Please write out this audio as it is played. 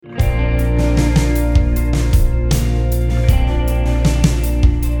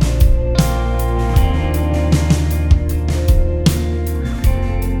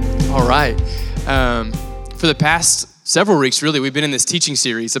For the past several weeks, really, we've been in this teaching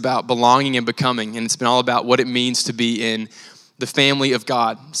series about belonging and becoming, and it's been all about what it means to be in the family of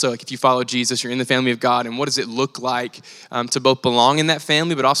God. So like if you follow Jesus, you're in the family of God, and what does it look like to both belong in that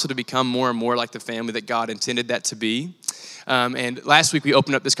family, but also to become more and more like the family that God intended that to be. And last week, we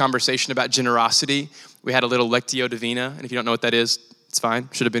opened up this conversation about generosity. We had a little Lectio Divina, and if you don't know what that is, it's fine.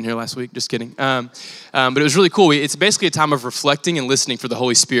 Should have been here last week. Just kidding. But it was really cool. It's basically a time of reflecting and listening for the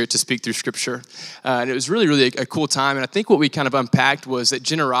Holy Spirit to speak through Scripture. And it was really, really a cool time. And I think what we kind of unpacked was that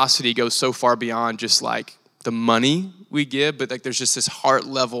generosity goes so far beyond just like the money we give, but like there's just this heart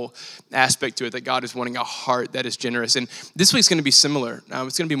level aspect to it that God is wanting a heart that is generous. And this week's going to be similar.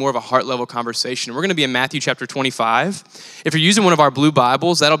 It's going to be more of a heart level conversation. We're going to be in Matthew chapter 25. If you're using one of our blue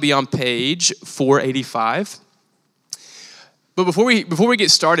Bibles, that'll be on page 485. But before we get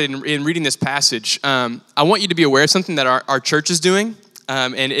started in reading this passage, I want you to be aware of something that our church is doing.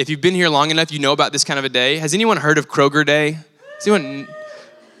 And if you've been here long enough, you know about this kind of a day. Has anyone heard of Kroger Day? Has anyone?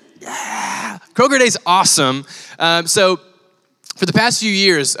 Yeah, Kroger Day is awesome. So for the past few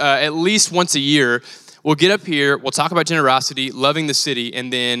years, at least once a year, we'll get up here, we'll talk about generosity, loving the city,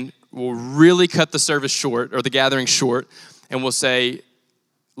 and then we'll really cut the service short, or the gathering short, and we'll say,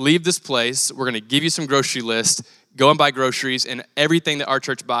 leave this place, we're going to give you some grocery list, go and buy groceries, and everything that our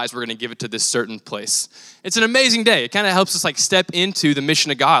church buys, we're going to give it to this certain place. It's an amazing day. It kind of helps us like step into the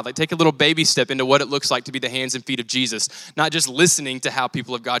mission of God, like take a little baby step into what it looks like to be the hands and feet of Jesus, not just listening to how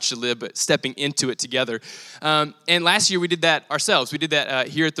people of God should live, but stepping into it together. And last year we did that ourselves. We did that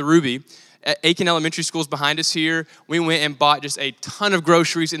here at the Ruby. Aiken Elementary School's behind us here. We went and bought just a ton of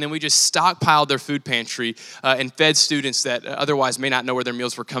groceries, and then we just stockpiled their food pantry and fed students that otherwise may not know where their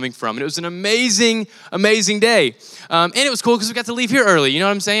meals were coming from. And it was an amazing, amazing day. And it was cool because we got to leave here early, you know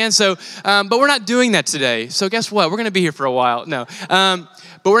what I'm saying? So, but we're not doing that today. So guess what? We're going to be here for a while. No,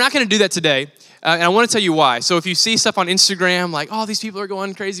 but we're not going to do that today. And I want to tell you why. So if you see stuff on Instagram like, oh, these people are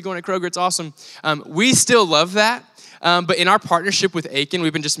going crazy going to Kroger, it's awesome. We still love that. But in our partnership with Aiken,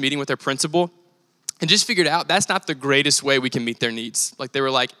 we've been just meeting with their principal and just figured out that's not the greatest way we can meet their needs. Like they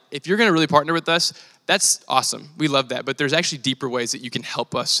were like, if you're going to really partner with us, that's awesome. We love that. But there's actually deeper ways that you can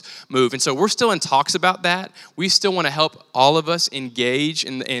help us move. And so we're still in talks about that. We still want to help all of us engage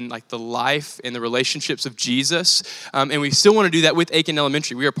in like the life and the relationships of Jesus. And we still want to do that with Aiken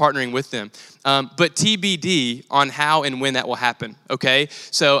Elementary. We are partnering with them. But TBD on how and when that will happen, okay?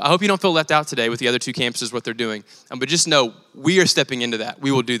 So I hope you don't feel left out today with the other two campuses, what they're doing. But just know we are stepping into that.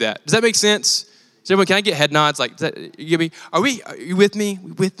 We will do that. Does that make sense? So everyone, can I get head nods? Like, you give me? Are you with me?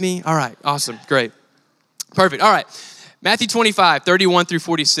 With me? All right, awesome, great. Perfect. All right. Matthew 25, 31 through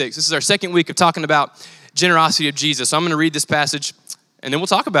 46. This is our second week of talking about generosity of Jesus. So I'm going to read this passage, and then we'll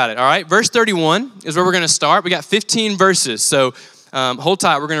talk about it, all right? Verse 31 is where we're going to start. We got 15 verses, so hold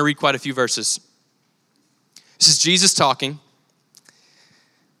tight. We're going to read quite a few verses. This is Jesus talking.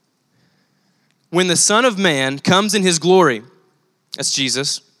 When the Son of Man comes in his glory, that's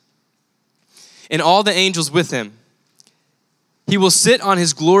Jesus, and all the angels with him, he will sit on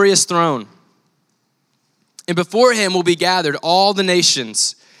his glorious throne. And before him will be gathered all the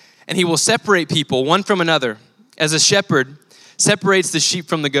nations, and he will separate people one from another, as a shepherd separates the sheep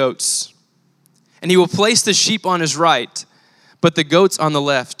from the goats. And he will place the sheep on his right, but the goats on the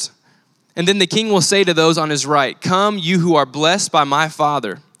left. And then the king will say to those on his right, come, you who are blessed by my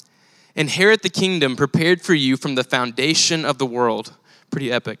Father, inherit the kingdom prepared for you from the foundation of the world.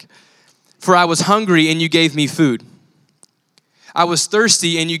 Pretty epic. For I was hungry, and you gave me food. I was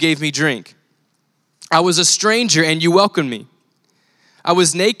thirsty, and you gave me drink. I was a stranger, and you welcomed me. I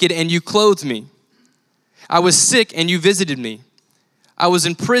was naked, and you clothed me. I was sick, and you visited me. I was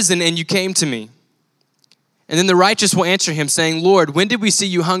in prison, and you came to me. And then the righteous will answer him, saying, Lord, when did we see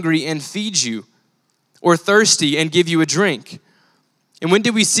you hungry and feed you, or thirsty and give you a drink? And when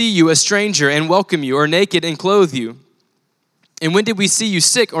did we see you a stranger and welcome you, or naked and clothe you? And when did we see you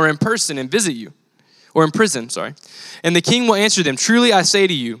sick or in person and visit you? Or in prison, sorry. And the king will answer them, truly I say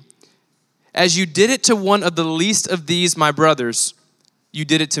to you, as you did it to one of the least of these, my brothers, you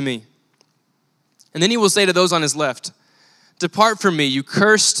did it to me. And then he will say to those on his left, depart from me, you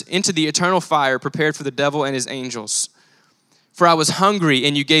cursed, into the eternal fire prepared for the devil and his angels. For I was hungry,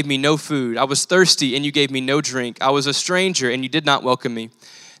 and you gave me no food. I was thirsty, and you gave me no drink. I was a stranger, and you did not welcome me.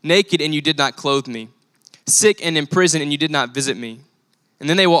 Naked, and you did not clothe me. Sick and in prison, and you did not visit me. And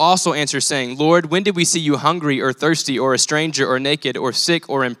then they will also answer, saying, Lord, when did we see you hungry or thirsty or a stranger or naked or sick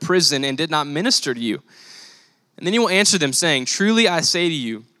or in prison and did not minister to you? And then he will answer them, saying, truly I say to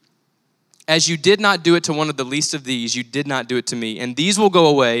you, as you did not do it to one of the least of these, you did not do it to me. And these will go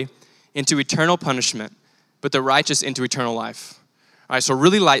away into eternal punishment, but the righteous into eternal life. All right, so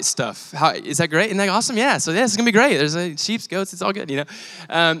really light stuff. Is that great? Isn't that awesome? Yeah, so yeah, it's going to be great. There's sheep, goats, it's all good, you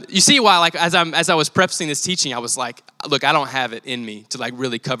know. You see why, like, as I was prefacing this teaching, I was like, look, I don't have it in me to, like,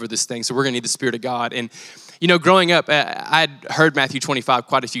 really cover this thing, so we're going to need the Spirit of God. And, you know, growing up, I'd heard Matthew 25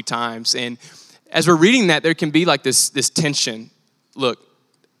 quite a few times, and as we're reading that, there can be, like, this tension. Look,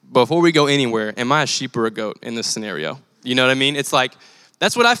 before we go anywhere, am I a sheep or a goat in this scenario? You know what I mean? It's like,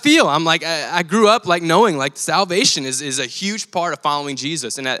 that's what I feel. I'm like, I grew up like knowing like salvation is a huge part of following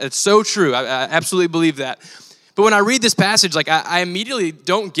Jesus. And it's so true. I absolutely believe that. But when I read this passage, like I immediately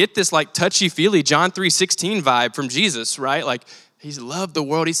don't get this like touchy-feely John 3:16 vibe from Jesus, right? Like he's loved the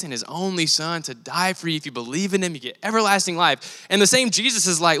world. He sent his only son to die for you. If you believe in him, you get everlasting life. And the same Jesus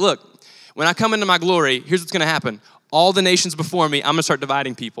is like, look, when I come into my glory, here's what's going to happen. All the nations before me, I'm going to start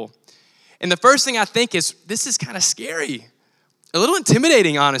dividing people. And the first thing I think is, this is kind of scary. A little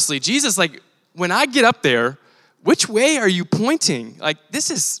intimidating, honestly. Jesus, like, when I get up there, which way are you pointing? Like, this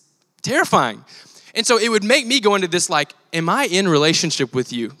is terrifying. And so it would make me go into this, like, am I in relationship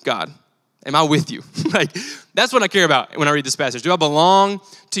with you, God? Am I with you? Like, that's what I care about when I read this passage. Do I belong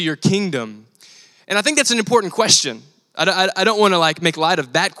to your kingdom? And I think that's an important question. I don't want to, like, make light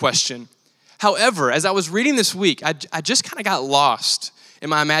of that question. However, as I was reading this week, I just kind of got lost in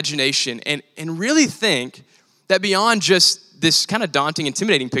my imagination and really think that beyond just this kind of daunting,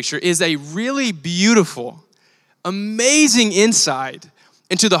 intimidating picture is a really beautiful, amazing insight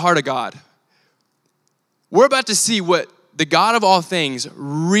into the heart of God. We're about to see what the God of all things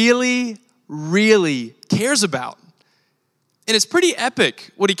really, really cares about. And it's pretty epic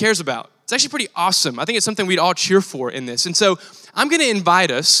what he cares about. It's actually pretty awesome. I think it's something we'd all cheer for in this. And so I'm going to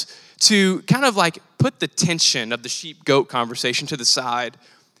invite us to kind of like put the tension of the sheep-goat conversation to the side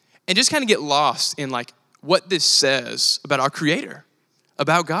and just kind of get lost in like what this says about our Creator,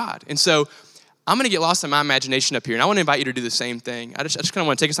 about God. And so I'm going to get lost in my imagination up here, and I want to invite you to do the same thing. I just kind of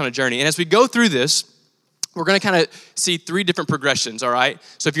want to take us on a journey. And as we go through this, we're going to kind of see three different progressions, all right?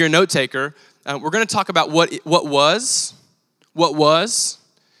 So if you're a note taker, we're going to talk about what was,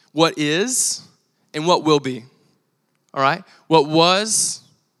 what is, and what will be, all right? What was,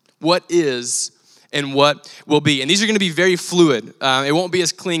 what is, and what will be. And these are going to be very fluid. It won't be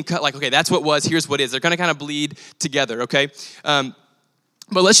as clean cut, like, okay, that's what was, here's what is. They're going to kind of bleed together, okay? But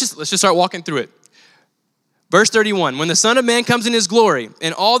let's just start walking through it. Verse 31, when the Son of Man comes in his glory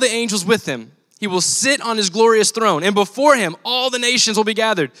and all the angels with him, he will sit on his glorious throne, and before him all the nations will be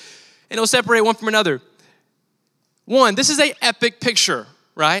gathered, and he'll separate one from another. One, this is an epic picture,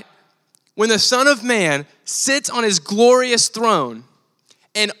 right? When the Son of Man sits on his glorious throne,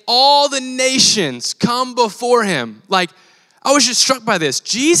 and all the nations come before him. Like, I was just struck by this.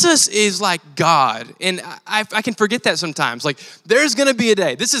 Jesus is like God, and I can forget that sometimes. Like, there's going to be a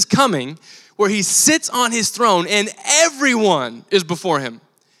day, this is coming, where he sits on his throne, and everyone is before him.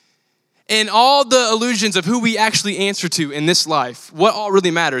 And all the illusions of who we actually answer to in this life, what all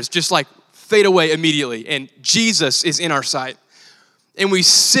really matters, just like fade away immediately, and Jesus is in our sight. And we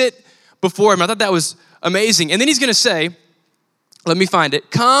sit before him. I thought that was amazing. And then he's going to say, let me find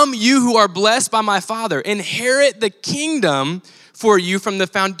it. Come, you who are blessed by my Father, inherit the kingdom for you from the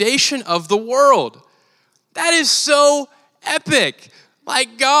foundation of the world. That is so epic.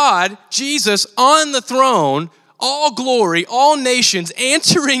 Like God, Jesus on the throne, all glory, all nations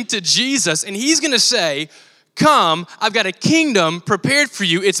answering to Jesus, and he's going to say, come, I've got a kingdom prepared for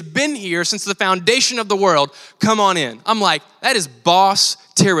you. It's been here since the foundation of the world. Come on in. I'm like, that is boss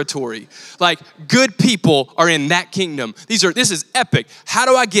territory. Like, good people are in that kingdom. This is epic. How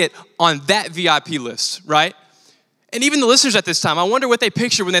do I get on that VIP list, right? And even the listeners at this time, I wonder what they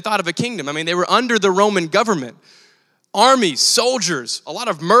pictured when they thought of a kingdom. I mean, they were under the Roman government. Armies, soldiers, a lot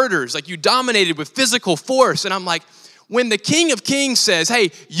of murders, like you dominated with physical force. And I'm like, when the King of Kings says,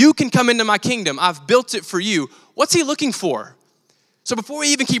 hey, you can come into my kingdom, I've built it for you, what's he looking for? So before we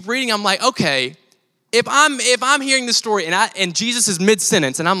even keep reading, I'm like, okay, if I'm hearing this story and Jesus is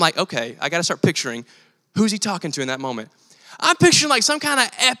mid-sentence and I'm like, okay, I got to start picturing who's he talking to in that moment. I'm picturing like some kind of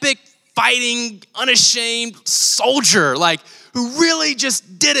epic, fighting, unashamed soldier, like who really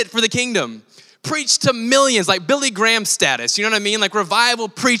just did it for the kingdom. Preached to millions, like Billy Graham status, you know what I mean? Like revival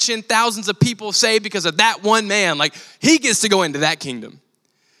preaching, thousands of people saved because of that one man. Like he gets to go into that kingdom.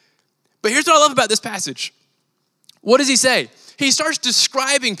 But here's what I love about this passage. What does he say? He starts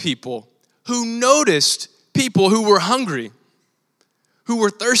describing people who noticed people who were hungry, who were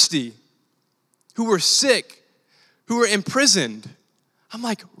thirsty, who were sick, who were imprisoned. I'm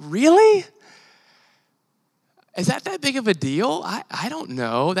like, really? Is that big of a deal? I don't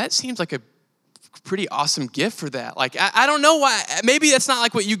know. That seems like a pretty awesome gift for that. Like, I don't know why, maybe that's not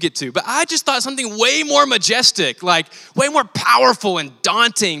like what you get to, but I just thought something way more majestic, like way more powerful and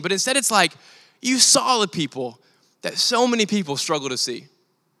daunting. But instead it's like, you saw the people that so many people struggle to see.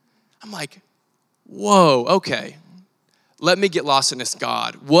 I'm like, whoa, okay. Let me get lost in this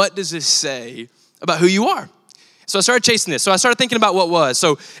God. What does this say about who you are? So I started chasing this. So I started thinking about what was.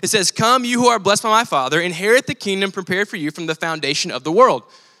 So it says, come, you who are blessed by my Father, inherit the kingdom prepared for you from the foundation of the world.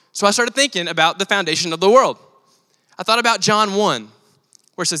 So I started thinking about the foundation of the world. I thought about John 1,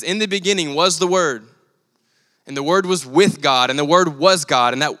 where it says, in the beginning was the Word, and the Word was with God, and the Word was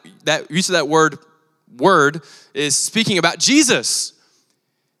God. And that use of that word is speaking about Jesus.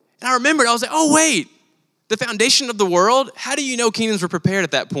 And I remembered, I was like, oh, wait, the foundation of the world? How do you know kingdoms were prepared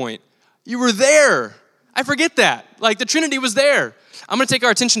at that point? You were there. I forget that. Like, the Trinity was there. I'm going to take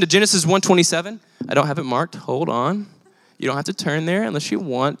our attention to Genesis 1:27. I don't have it marked. Hold on. You don't have to turn there unless you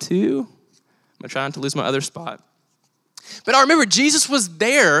want to. I'm trying to lose my other spot. But I remember Jesus was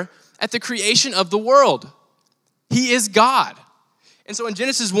there at the creation of the world. He is God. And so in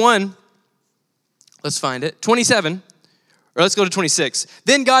Genesis 1, let's find it, 27, or let's go to 26.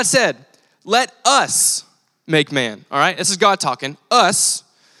 Then God said, let us make man. All right, this is God talking. Us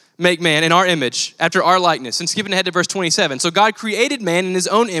make man in our image, after our likeness. And skipping ahead to verse 27. So God created man in his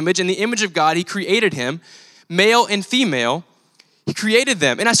own image. In the image of God, he created him. Male and female, he created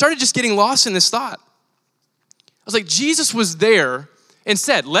them. And I started just getting lost in this thought. I was like, Jesus was there and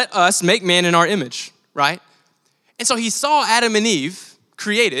said, let us make man in our image, right? And so he saw Adam and Eve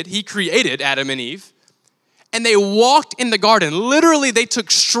created. He created Adam and Eve. And they walked in the garden. Literally, they took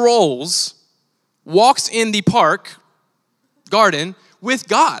strolls, walks in the park, garden, with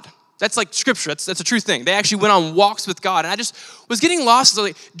God. That's like scripture. That's a true thing. They actually went on walks with God. And I just was getting lost.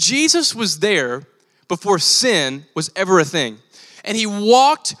 Like, Jesus was there before sin was ever a thing. And he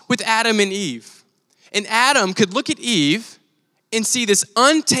walked with Adam and Eve. And Adam could look at Eve and see this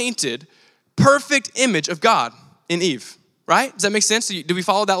untainted, perfect image of God in Eve, right? Does that make sense? Do we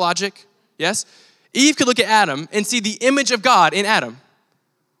follow that logic? Yes? Eve could look at Adam and see the image of God in Adam.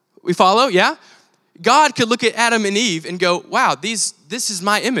 We follow? Yeah? God could look at Adam and Eve and go, wow, this is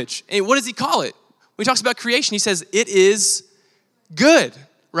my image. And what does he call it? When he talks about creation, he says, it is good,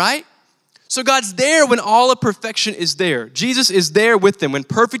 right? So God's there when all of perfection is there. Jesus is there with them when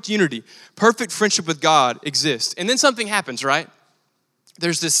perfect unity, perfect friendship with God exists. And then something happens, right?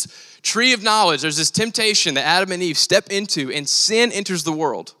 There's this tree of knowledge. There's this temptation that Adam and Eve step into, and sin enters the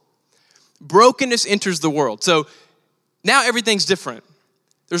world. Brokenness enters the world. So now everything's different.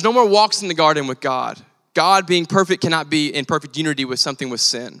 There's no more walks in the garden with God. God being perfect cannot be in perfect unity with something with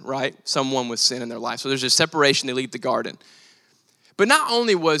sin, right? Someone with sin in their life. So there's a separation. They leave the garden. But not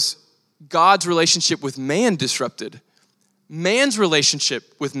only was God's relationship with man disrupted, man's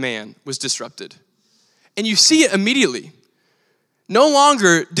relationship with man was disrupted. And you see it immediately. No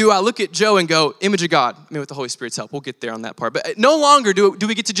longer do I look at Joe and go, image of God. I mean, with the Holy Spirit's help, we'll get there on that part. But no longer do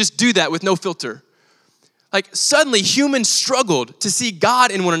we get to just do that with no filter. Like, suddenly humans struggled to see God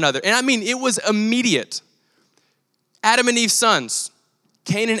in one another. And I mean, it was immediate. Adam and Eve's sons,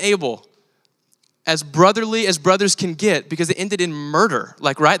 Cain and Abel, as brotherly as brothers can get, because it ended in murder.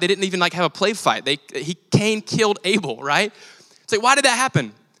 Like, right? They didn't even have a play fight. Cain killed Abel, right? It's like, why did that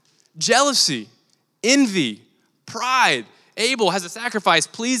happen? Jealousy, envy, pride. Abel has a sacrifice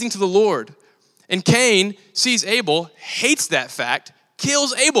pleasing to the Lord. And Cain sees Abel, hates that fact,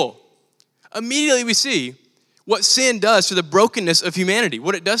 kills Abel. Immediately we see what sin does to the brokenness of humanity,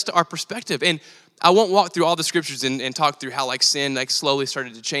 what it does to our perspective. And I won't walk through all the scriptures and talk through how sin slowly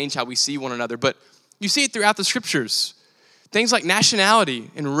started to change how we see one another, but you see it throughout the scriptures. Things like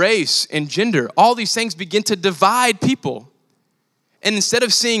nationality and race and gender, all these things begin to divide people. And instead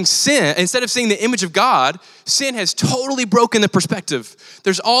of seeing the image of God, sin has totally broken the perspective.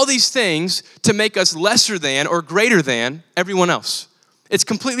 There's all these things to make us lesser than or greater than everyone else. It's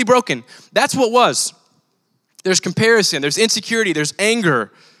completely broken. That's what was. There's comparison, there's insecurity, there's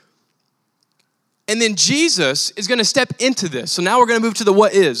anger. And then Jesus is going to step into this. So now we're going to move to the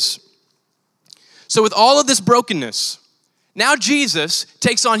what is. So with all of this brokenness, now Jesus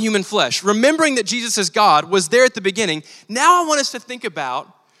takes on human flesh. Remembering that Jesus as God was there at the beginning, now I want us to think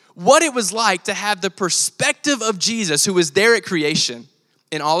about what it was like to have the perspective of Jesus who was there at creation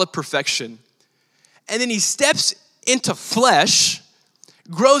in all of perfection. And then he steps into flesh,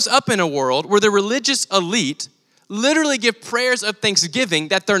 grows up in a world where the religious elite literally give prayers of thanksgiving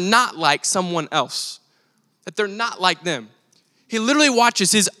that they're not like someone else, that they're not like them. He literally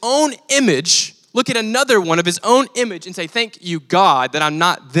watches his own image, look at another one of his own image and say, thank you, God, that I'm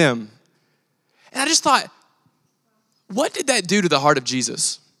not them. And I just thought, what did that do to the heart of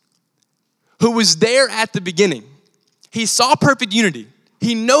Jesus? who was there at the beginning. He saw perfect unity.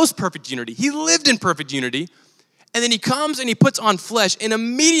 He knows perfect unity. He lived in perfect unity. And then he comes and he puts on flesh, and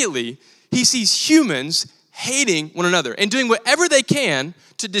immediately he sees humans hating one another and doing whatever they can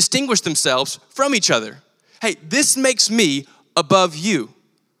to distinguish themselves from each other. Hey, this makes me above you.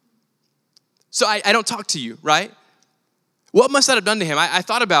 So I don't talk to you, right? What must that have done to him? I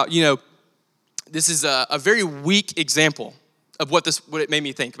thought about, this is a very weak example of what it made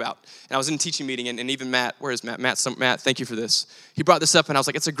me think about. And I was in a teaching meeting, and even Matt, where is Matt? Matt, thank you for this. He brought this up, and I was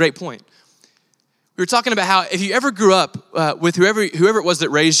like, it's a great point. We were talking about how if you ever grew up with whoever it was that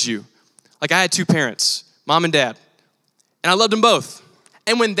raised you, like I had two parents, mom and dad, and I loved them both.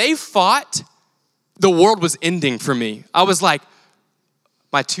 And when they fought, the world was ending for me. I was like,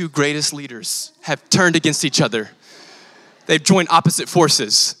 my two greatest leaders have turned against each other. They've joined opposite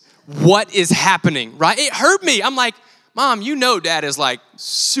forces. What is happening, right? It hurt me. I'm like, Mom, Dad is like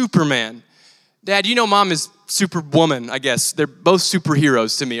Superman. Dad, Mom is Superwoman, I guess. They're both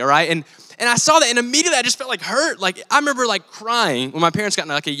superheroes to me, all right? And I saw that, and immediately I just felt like hurt. Like, I remember like crying when my parents got in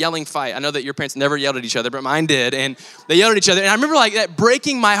like a yelling fight. I know that your parents never yelled at each other, but mine did, and they yelled at each other. And I remember like that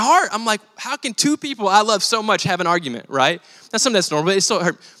breaking my heart. I'm like, how can two people I love so much have an argument, right? That's something that's normal, but it still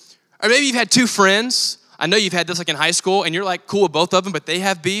hurt. Or maybe you've had two friends. I know you've had this like in high school, and you're like cool with both of them, but they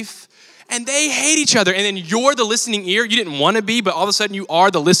have beef, and they hate each other. And then you're the listening ear. You didn't want to be, but all of a sudden you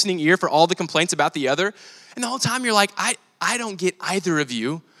are the listening ear for all the complaints about the other. And the whole time you're like, I don't get either of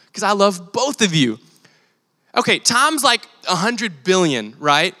you, because I love both of you. Okay, times like 100 billion,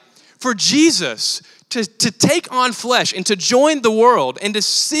 right? For Jesus to take on flesh and to join the world and to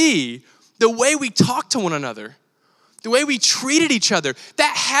see the way we talk to one another, the way we treated each other,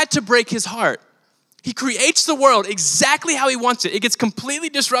 that had to break his heart. He creates the world exactly how he wants it. It gets completely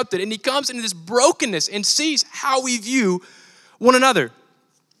disrupted, and he comes into this brokenness and sees how we view one another.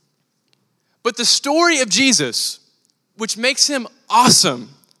 But the story of Jesus, which makes him awesome,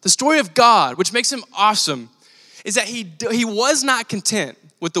 the story of God, which makes him awesome, is that he was not content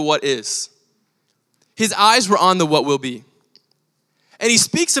with the what is. His eyes were on the what will be. And he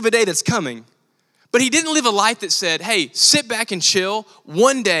speaks of a day that's coming, but he didn't live a life that said, hey, sit back and chill.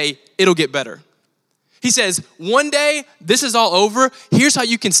 One day, it'll get better. He says, one day, this is all over. Here's how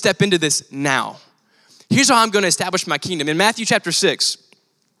you can step into this now. Here's how I'm going to establish my kingdom. In Matthew chapter 6,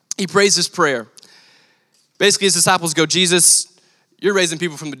 he prays this prayer. Basically, his disciples go, Jesus, you're raising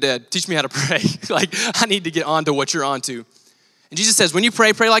people from the dead. Teach me how to pray. Like, I need to get on to what you're on to. And Jesus says, when you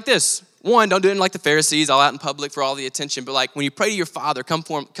pray, pray like this. One, don't do it like the Pharisees, all out in public for all the attention. But like when you pray to your Father, come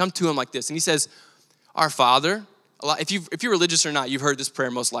to him like this. And he says, our Father, if you're religious or not, you've heard this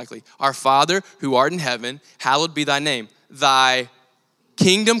prayer most likely. Our Father who art in heaven, hallowed be thy name. Thy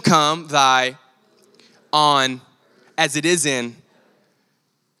kingdom come, thy on as it is in.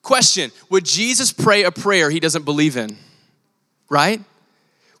 Question, would Jesus pray a prayer he doesn't believe in? Right?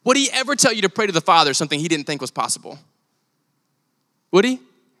 Would he ever tell you to pray to the Father something he didn't think was possible? Would he?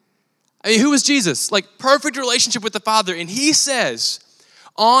 I mean, who was Jesus? Like perfect relationship with the Father. And he says,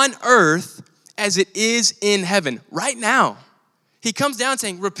 on earth as it is in heaven, right now. He comes down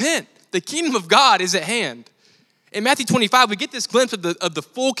saying, repent. The kingdom of God is at hand. In Matthew 25, we get this glimpse of the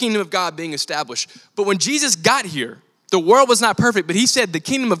full kingdom of God being established. But when Jesus got here, the world was not perfect, but he said, the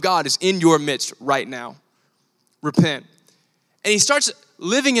kingdom of God is in your midst right now. Repent. And he starts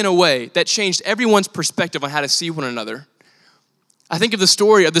living in a way that changed everyone's perspective on how to see one another. I think of the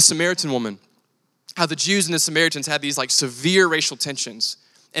story of the Samaritan woman, how the Jews and the Samaritans had these like severe racial tensions,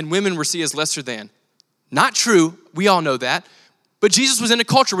 and women were seen as lesser than. Not true, we all know that, but Jesus was in a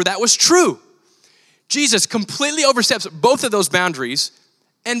culture where that was true. Jesus completely oversteps both of those boundaries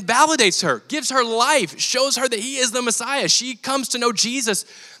and validates her, gives her life, shows her that he is the Messiah. She comes to know Jesus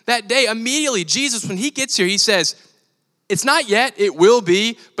that day. Immediately, Jesus, when he gets here, he says, it's not yet, it will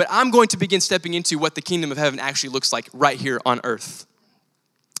be, but I'm going to begin stepping into what the kingdom of heaven actually looks like right here on earth.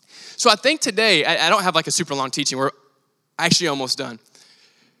 So I think today, I don't have like a super long teaching. We're actually almost done.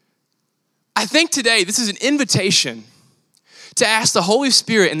 I think today, this is an invitation to ask the Holy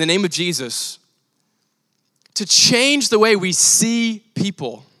Spirit in the name of Jesus to change the way we see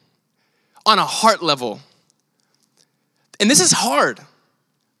people on a heart level. And this is hard.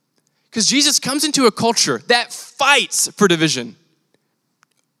 Because Jesus comes into a culture that fights for division.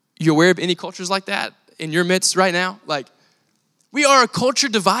 You aware of any cultures like that in your midst right now? Like, we are a culture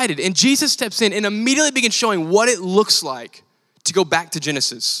divided, and Jesus steps in and immediately begins showing what it looks like to go back to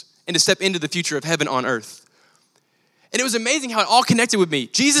Genesis and to step into the future of heaven on earth. And it was amazing how it all connected with me.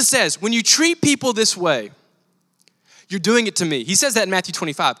 Jesus says, when you treat people this way, you're doing it to me. He says that in Matthew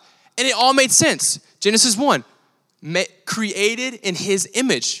 25. And it all made sense. Genesis 1, created in his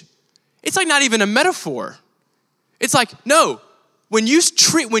image. It's like not even a metaphor. It's like, no, when you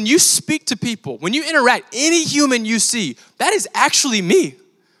speak to people, when you interact, any human you see, that is actually me.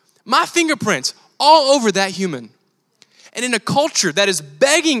 My fingerprints all over that human. And in a culture that is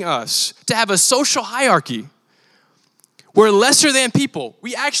begging us to have a social hierarchy, where lesser than people,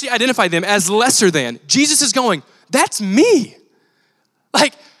 we actually identify them as lesser than. Jesus is going, that's me.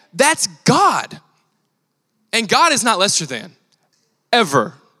 Like, that's God. And God is not lesser than,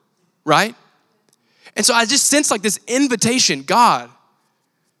 ever, right? And so I just sense like this invitation, God,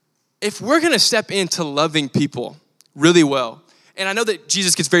 if we're gonna step into loving people really well, and I know that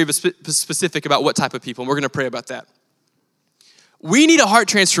Jesus gets very specific about what type of people, and we're gonna pray about that. We need a heart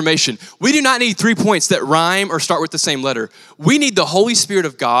transformation. We do not need 3 points that rhyme or start with the same letter. We need the Holy Spirit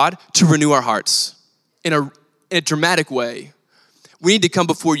of God to renew our hearts in a dramatic way. We need to come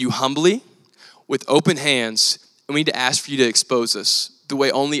before you humbly, with open hands, and we need to ask for you to expose us the way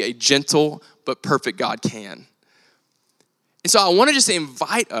only a gentle but perfect God can. And so I want to just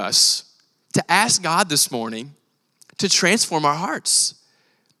invite us to ask God this morning to transform our hearts.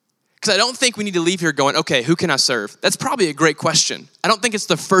 Because I don't think we need to leave here going, okay, who can I serve? That's probably a great question. I don't think it's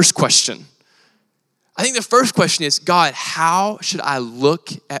the first question. I think the first question is, God, how should I look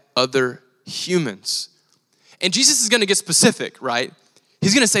at other humans? And Jesus is going to get specific, right?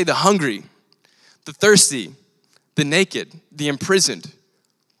 He's going to say the hungry, the thirsty, the naked, the imprisoned.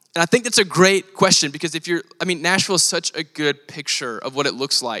 And I think that's a great question because Nashville is such a good picture of what it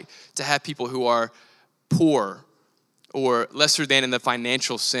looks like to have people who are poor or lesser than in the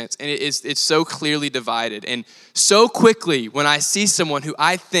financial sense. And it's so clearly divided. And so quickly, when I see someone who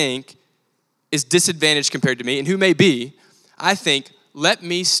I think is disadvantaged compared to me, and who may be, I think, let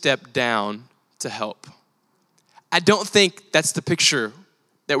me step down to help. I don't think that's the picture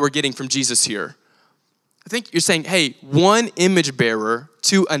that we're getting from Jesus here. I think you're saying, hey, one image bearer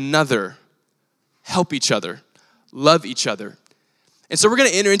to another, help each other, love each other. And so we're gonna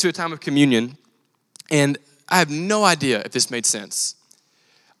enter into a time of communion, and I have no idea if this made sense.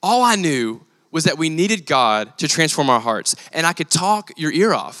 All I knew was that we needed God to transform our hearts. And I could talk your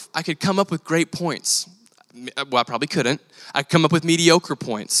ear off. I could come up with great points. Well, I probably couldn't. I could come up with mediocre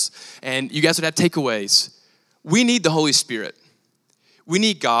points. And you guys would have takeaways. We need the Holy Spirit. We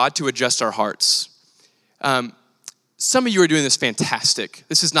need God to adjust our hearts. Some of you are doing this fantastic.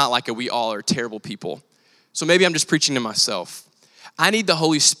 This is not like we all are terrible people. So maybe I'm just preaching to myself. I need the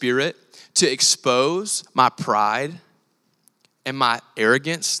Holy Spirit to expose my pride and my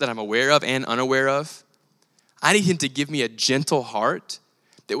arrogance that I'm aware of and unaware of. I need him to give me a gentle heart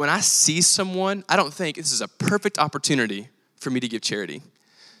that when I see someone, I don't think this is a perfect opportunity for me to give charity.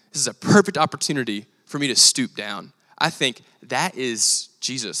 This is a perfect opportunity for me to stoop down. I think that is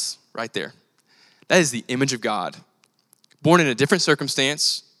Jesus right there. That is the image of God. Born in a different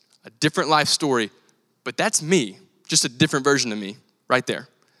circumstance, a different life story, but that's me, just a different version of me right there.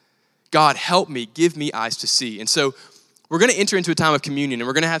 God, help me, give me eyes to see. And so we're gonna enter into a time of communion, and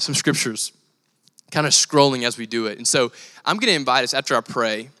we're gonna have some scriptures kind of scrolling as we do it. And so I'm gonna invite us after I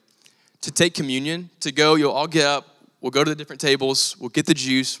pray to take communion, to go, you'll all get up, we'll go to the different tables, we'll get the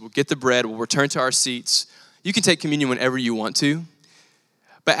juice, we'll get the bread, we'll return to our seats. You can take communion whenever you want to.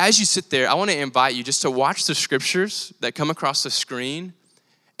 But as you sit there, I wanna invite you just to watch the scriptures that come across the screen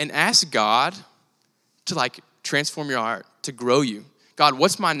and ask God to transform your heart, to grow you. God,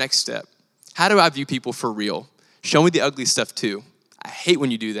 what's my next step? How do I view people for real? Show me the ugly stuff too. I hate when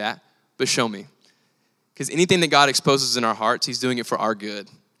you do that, but show me. Because anything that God exposes in our hearts, he's doing it for our good,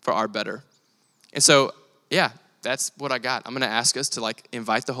 for our better. And so, yeah, that's what I got. I'm gonna ask us to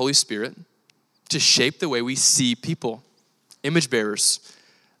invite the Holy Spirit to shape the way we see people, image bearers,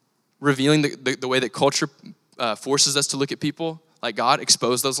 revealing the way that culture forces us to look at people. God,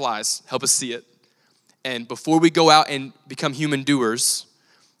 expose those lies, help us see it. And before we go out and become human doers,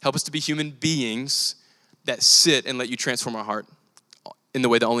 help us to be human beings that sit and let you transform our heart in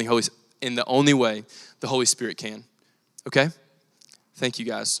the only way the Holy Spirit can. Okay? Thank you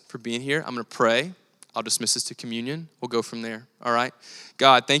guys for being here. I'm going to pray. I'll dismiss us to communion. We'll go from there. All right?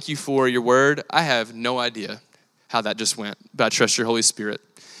 God, thank you for your word. I have no idea how that just went, but I trust your Holy Spirit.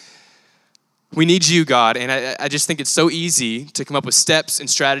 We need you, God, and I just think it's so easy to come up with steps and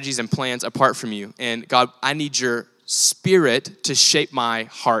strategies and plans apart from you. And God, I need your Spirit to shape my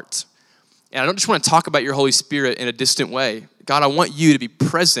heart. And I don't just want to talk about your Holy Spirit in a distant way. God, I want you to be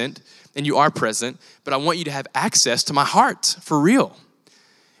present, and you are present, but I want you to have access to my heart for real.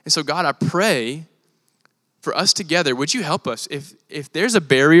 And so, God, I pray for us together, would you help us? If there's a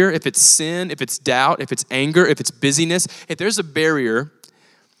barrier, if it's sin, if it's doubt, if it's anger, if it's busyness, if there's a barrier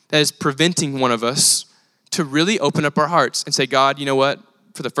that is preventing one of us to really open up our hearts and say, God, you know what?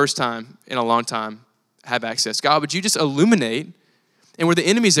 for the first time in a long time, have access. God, would you just illuminate, and where the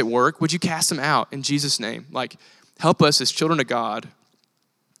enemy's at work, would you cast them out in Jesus' name? Like, help us as children of God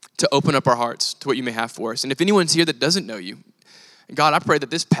to open up our hearts to what you may have for us. And if anyone's here that doesn't know you, God, I pray that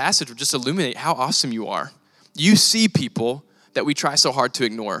this passage would just illuminate how awesome you are. You see people that we try so hard to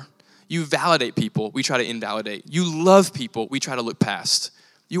ignore. You validate people we try to invalidate. You love people we try to look past.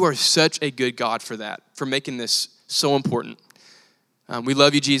 You are such a good God for that, for making this so important. We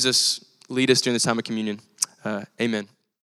love you, Jesus. Lead us during this time of communion. Amen.